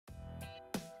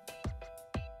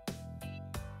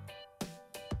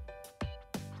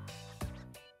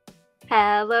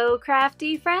Hello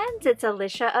Crafty friends, it's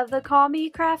Alicia of the Call Me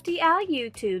Crafty Al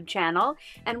YouTube channel,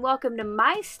 and welcome to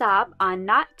my stop on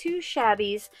Not Too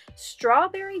Shabby's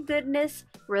Strawberry Goodness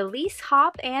Release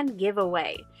Hop and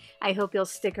Giveaway. I hope you'll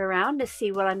stick around to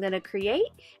see what I'm going to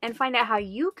create and find out how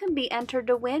you can be entered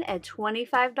to win a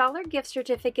 $25 gift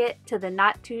certificate to the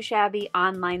Not Too Shabby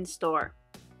online store.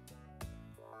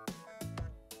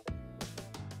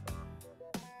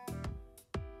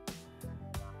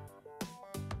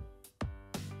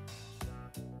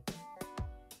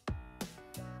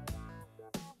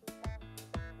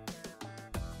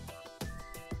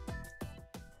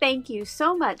 Thank you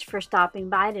so much for stopping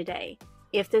by today.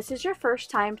 If this is your first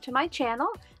time to my channel,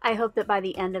 I hope that by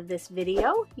the end of this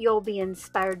video, you'll be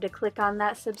inspired to click on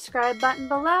that subscribe button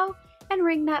below and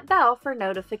ring that bell for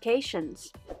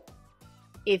notifications.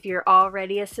 If you're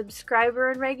already a subscriber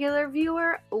and regular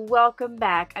viewer, welcome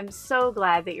back. I'm so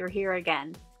glad that you're here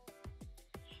again.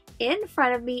 In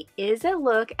front of me is a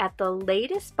look at the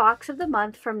latest box of the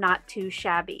month from Not Too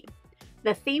Shabby.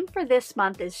 The theme for this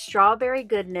month is Strawberry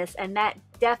Goodness, and that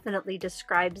definitely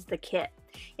describes the kit.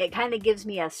 It kind of gives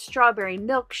me a strawberry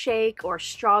milkshake or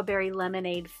strawberry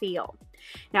lemonade feel.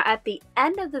 Now at the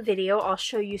end of the video, I'll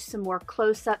show you some more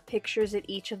close-up pictures at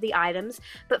each of the items,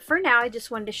 but for now I just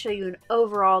wanted to show you an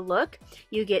overall look.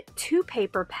 You get two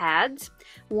paper pads.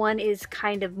 One is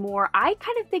kind of more, I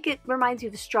kind of think it reminds you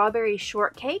of strawberry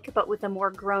shortcake, but with a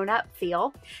more grown-up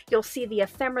feel. You'll see the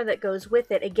ephemera that goes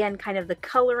with it, again kind of the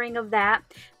coloring of that,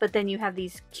 but then you have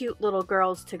these cute little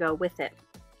girls to go with it.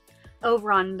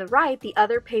 Over on the right, the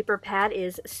other paper pad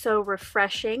is So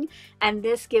Refreshing, and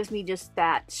this gives me just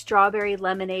that strawberry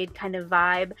lemonade kind of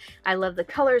vibe. I love the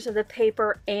colors of the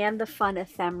paper and the fun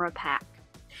ephemera pack.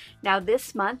 Now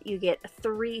this month you get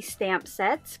 3 stamp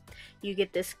sets. You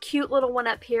get this cute little one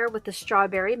up here with the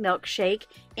strawberry milkshake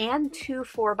and 2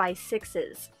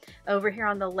 4x6s. Over here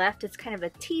on the left it's kind of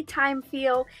a tea time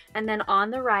feel, and then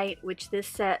on the right, which this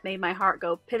set made my heart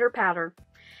go pitter patter,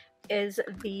 is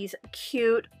these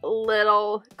cute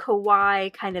little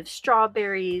kawaii kind of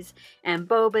strawberries and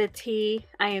boba tea.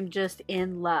 I am just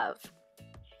in love.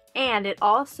 And it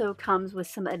also comes with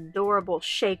some adorable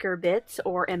shaker bits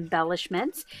or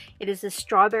embellishments. It is the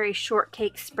strawberry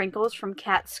shortcake sprinkles from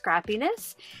Cat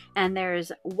Scrappiness, and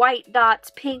there's white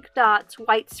dots, pink dots,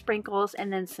 white sprinkles,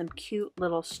 and then some cute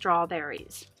little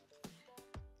strawberries.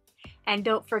 And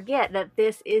don't forget that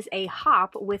this is a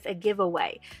hop with a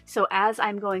giveaway. So as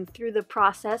I'm going through the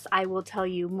process, I will tell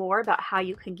you more about how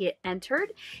you can get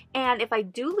entered. And if I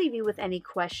do leave you with any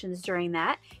questions during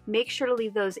that, make sure to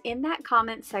leave those in that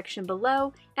comment section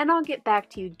below, and I'll get back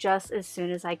to you just as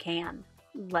soon as I can.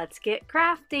 Let's get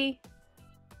crafty!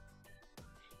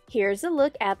 Here's a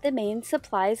look at the main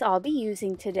supplies I'll be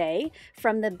using today.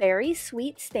 From the Berry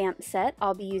Sweet stamp set,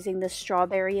 I'll be using the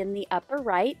strawberry in the upper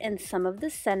right and some of the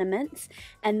sentiments.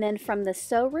 And then from the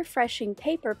So Refreshing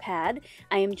paper pad,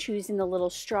 I am choosing the little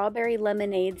strawberry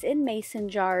lemonades in mason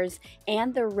jars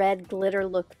and the red glitter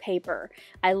look paper.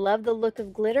 I love the look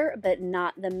of glitter, but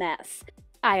not the mess.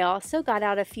 I also got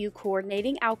out a few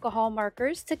coordinating alcohol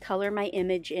markers to color my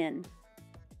image in.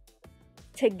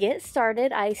 To get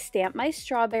started, I stamped my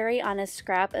strawberry on a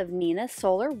scrap of Neenah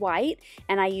Solar White,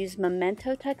 and I used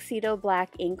Memento Tuxedo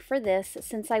Black ink for this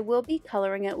since I will be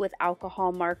coloring it with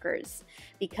alcohol markers.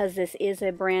 Because this is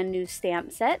a brand new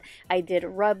stamp set, I did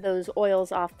rub those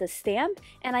oils off the stamp,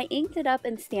 and I inked it up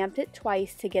and stamped it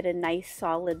twice to get a nice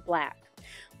solid black.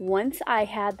 Once I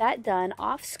had that done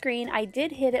off screen, I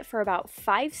did hit it for about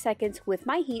 5 seconds with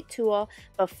my heat tool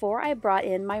before I brought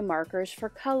in my markers for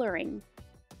coloring.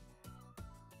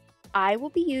 I will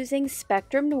be using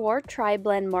Spectrum Noir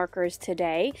Tri-Blend markers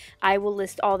today. I will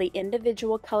list all the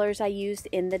individual colors I used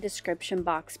in the description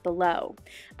box below.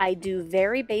 I do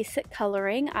very basic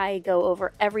coloring. I go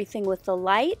over everything with the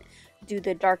light, do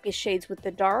the darkest shades with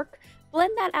the dark,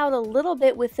 blend that out a little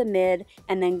bit with the mid,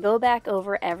 and then go back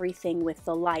over everything with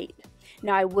the light.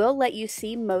 Now I will let you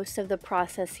see most of the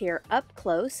process here up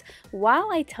close while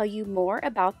I tell you more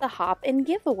about the hop and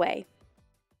giveaway.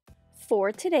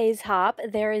 For today's hop,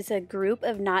 there is a group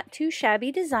of Not Too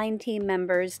Shabby design team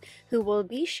members who will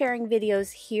be sharing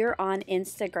videos here on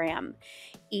Instagram.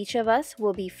 Each of us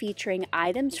will be featuring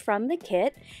items from the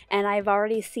kit, and I've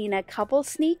already seen a couple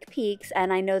sneak peeks,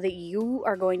 and I know that you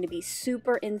are going to be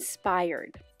super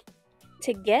inspired.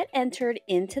 To get entered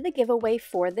into the giveaway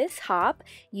for this hop,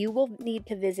 you will need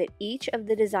to visit each of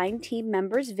the design team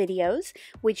members' videos,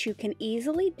 which you can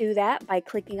easily do that by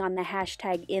clicking on the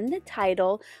hashtag in the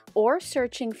title or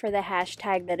searching for the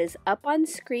hashtag that is up on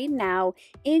screen now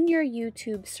in your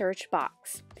YouTube search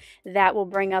box. That will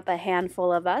bring up a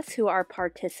handful of us who are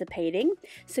participating,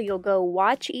 so you'll go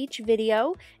watch each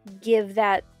video, give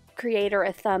that creator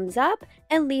a thumbs up,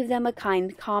 and leave them a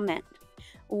kind comment.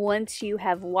 Once you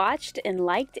have watched and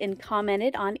liked and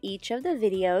commented on each of the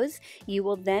videos, you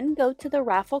will then go to the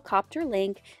Rafflecopter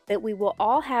link that we will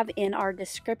all have in our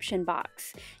description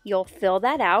box. You'll fill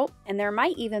that out, and there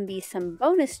might even be some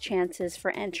bonus chances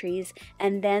for entries,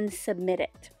 and then submit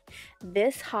it.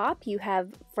 This hop you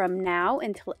have from now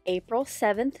until April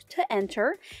 7th to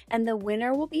enter, and the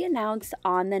winner will be announced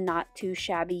on the Not Too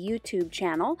Shabby YouTube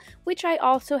channel, which I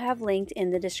also have linked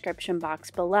in the description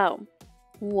box below.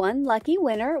 One lucky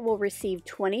winner will receive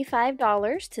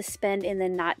 $25 to spend in the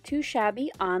Not Too Shabby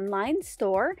online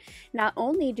store. Not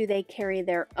only do they carry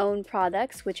their own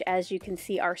products, which as you can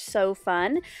see are so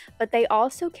fun, but they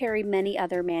also carry many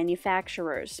other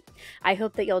manufacturers. I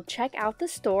hope that you'll check out the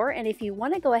store, and if you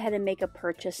want to go ahead and make a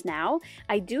purchase now,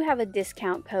 I do have a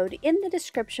discount code in the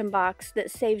description box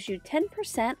that saves you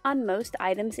 10% on most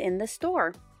items in the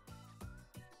store.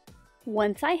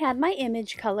 Once I had my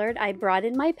image colored, I brought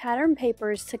in my pattern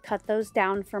papers to cut those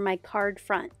down for my card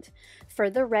front. For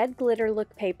the red glitter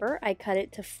look paper, I cut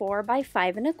it to 4 by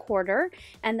 5 1/4,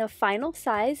 and the final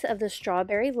size of the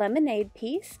strawberry lemonade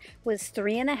piece was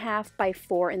 3.5 by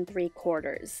 4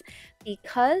 3/4.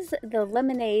 Because the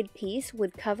lemonade piece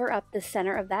would cover up the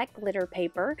center of that glitter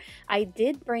paper, I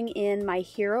did bring in my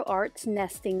Hero Arts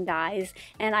nesting dies,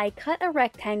 and I cut a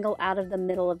rectangle out of the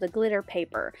middle of the glitter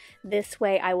paper. This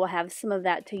way I will have some of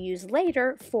that to use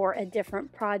later for a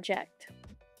different project.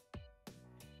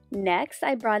 Next,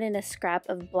 I brought in a scrap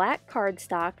of black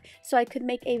cardstock so I could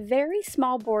make a very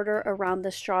small border around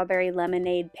the strawberry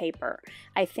lemonade paper.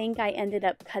 I think I ended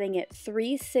up cutting it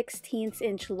 3/16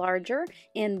 inch larger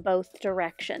in both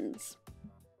directions.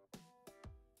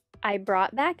 I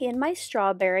brought back in my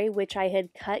strawberry, which I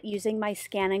had cut using my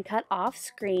scan and cut off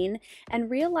screen,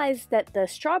 and realized that the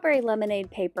strawberry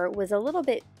lemonade paper was a little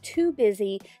bit too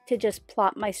busy to just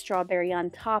plop my strawberry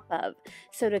on top of.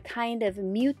 So to kind of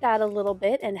mute that a little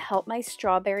bit and help my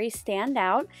strawberry stand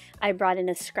out, I brought in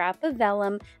a scrap of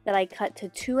vellum that I cut to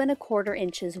 2 1/4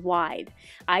 inches wide.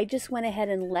 I just went ahead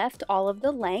and left all of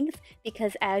the length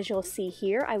because, as you'll see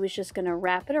here, I was just going to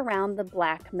wrap it around the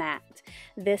black mat.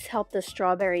 This helped the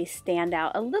strawberry stand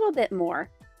out a little bit more.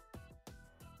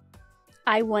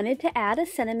 I wanted to add a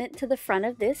sentiment to the front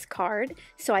of this card,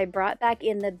 so I brought back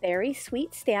in the Berry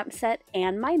Sweet stamp set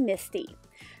and my Misty.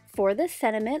 For the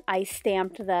sentiment, I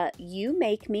stamped the "You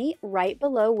Make Me" right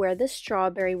below where the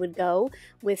strawberry would go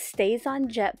with StazOn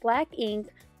jet black ink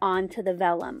onto the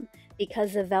vellum.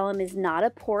 Because the vellum is not a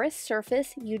porous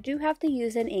surface, you do have to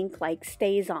use an ink like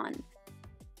StazOn.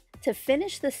 To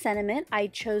finish the sentiment, I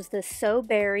chose the So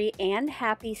Berry and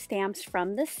Happy stamps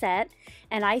from the set,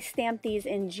 and I stamped these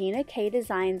in Gina K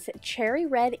Designs cherry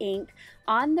red ink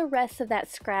on the rest of that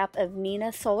scrap of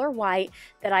Nina Solar White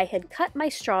that I had cut my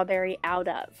strawberry out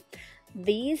of.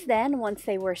 These then, once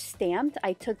they were stamped,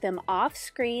 I took them off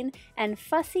screen and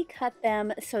fussy cut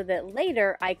them so that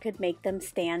later I could make them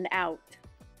stand out.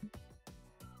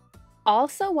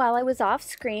 Also, while I was off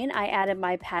screen, I added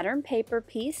my pattern paper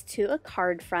piece to a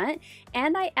card front,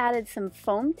 and I added some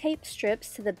foam tape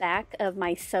strips to the back of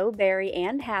my So Berry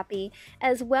and Happy,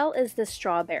 as well as the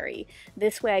strawberry.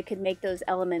 This way I could make those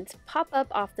elements pop up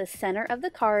off the center of the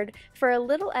card for a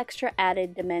little extra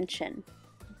added dimension.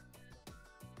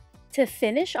 To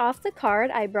finish off the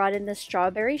card, I brought in the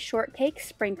strawberry shortcake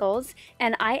sprinkles,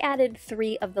 and I added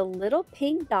 3 of the little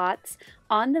pink dots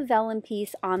on the vellum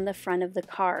piece on the front of the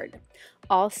card.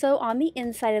 Also on the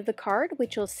inside of the card,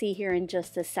 which you'll see here in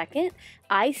just a second,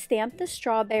 I stamped the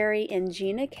strawberry in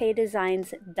Gina K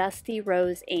Designs Dusty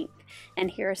Rose ink. And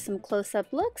here are some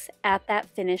close-up looks at that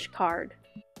finished card.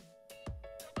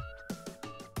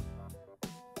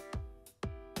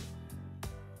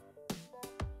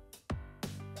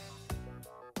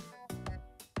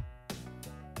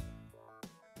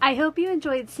 I hope you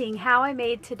enjoyed seeing how I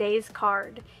made today's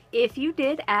card. If you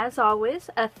did, as always,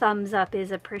 a thumbs up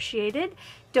is appreciated.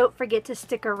 Don't forget to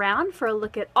stick around for a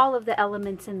look at all of the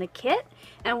elements in the kit.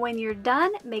 And when you're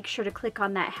done, make sure to click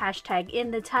on that hashtag in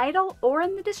the title or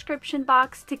in the description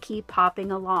box to keep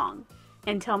popping along.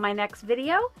 Until my next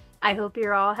video, I hope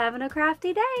you're all having a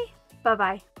crafty day.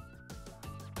 Bye-bye.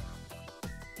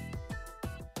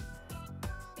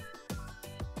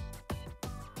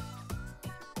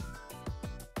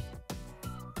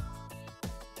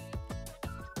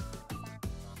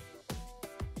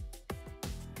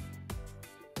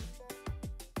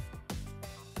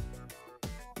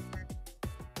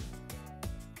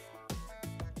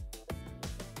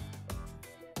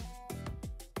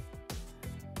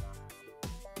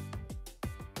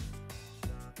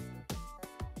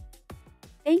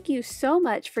 Thank you so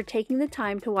much for taking the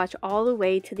time to watch all the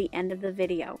way to the end of the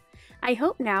video. I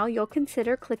hope now you'll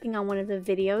consider clicking on one of the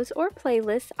videos or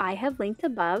playlists I have linked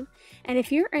above, and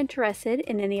if you're interested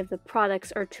in any of the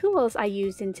products or tools I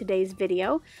used in today's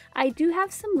video, I do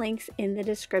have some links in the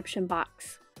description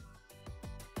box.